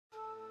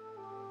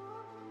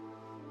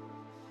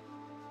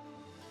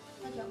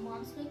Like your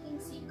mom's making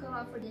seed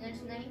kebab for dinner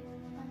tonight.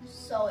 I'm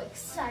so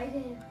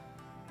excited.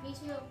 Me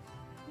too.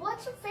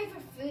 What's your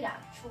favorite food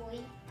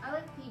actually? I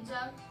like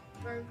pizza,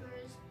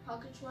 burgers,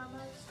 pocket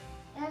shawarmas.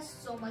 It has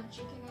so much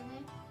chicken in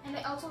it. And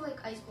I also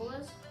like ice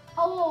colas.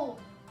 Oh,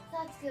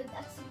 that's good.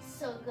 That's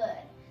so good.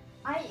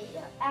 I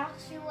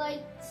actually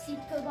like seed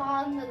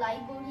kebab, malai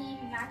buri,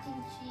 mac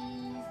and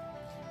cheese.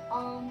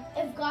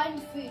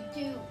 Afghan food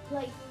too,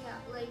 like Yeah,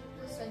 like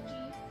the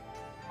saji.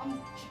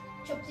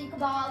 chapti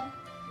kebab.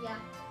 Yeah,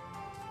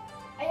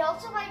 I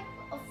also like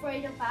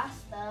Alfredo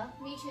pasta.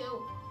 me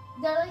too.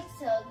 They're like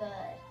so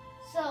good.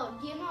 So,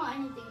 do you know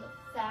anything of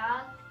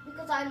that?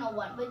 Because I know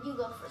one, but you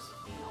go first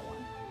if you know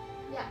one.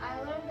 Yeah, I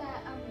learned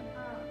that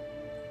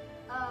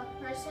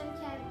a person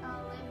can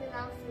live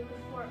without food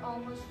for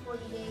almost 40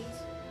 days.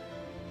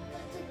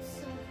 That's like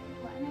so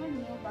cool. I never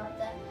knew about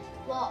that.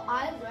 Well,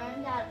 I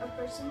learned that a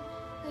person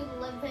could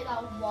live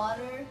without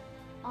water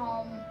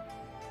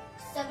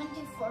 7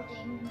 to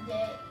 14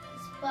 days.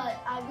 But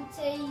I would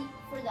say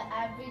for the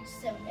average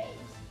 7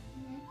 days.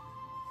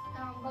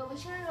 But we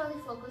shouldn't really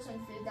focus on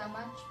food that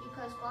much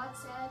because God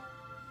said,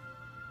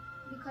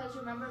 because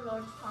remember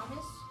Lord's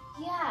promise?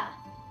 Yeah,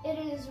 it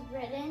is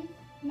written,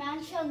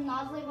 man shall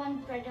not live on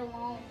bread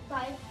alone,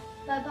 but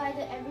by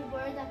the every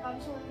word that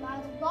comes from the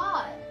mouth of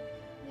God.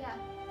 Yeah.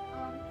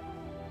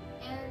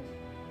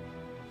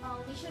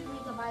 And we should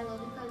read the Bible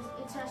because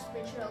it's our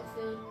spiritual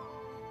food.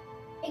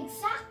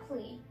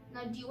 Exactly.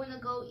 Now, do you want to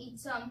go eat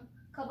some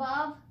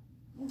kebab?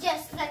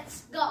 Yes,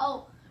 let's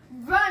go.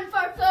 Run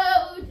for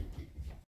food.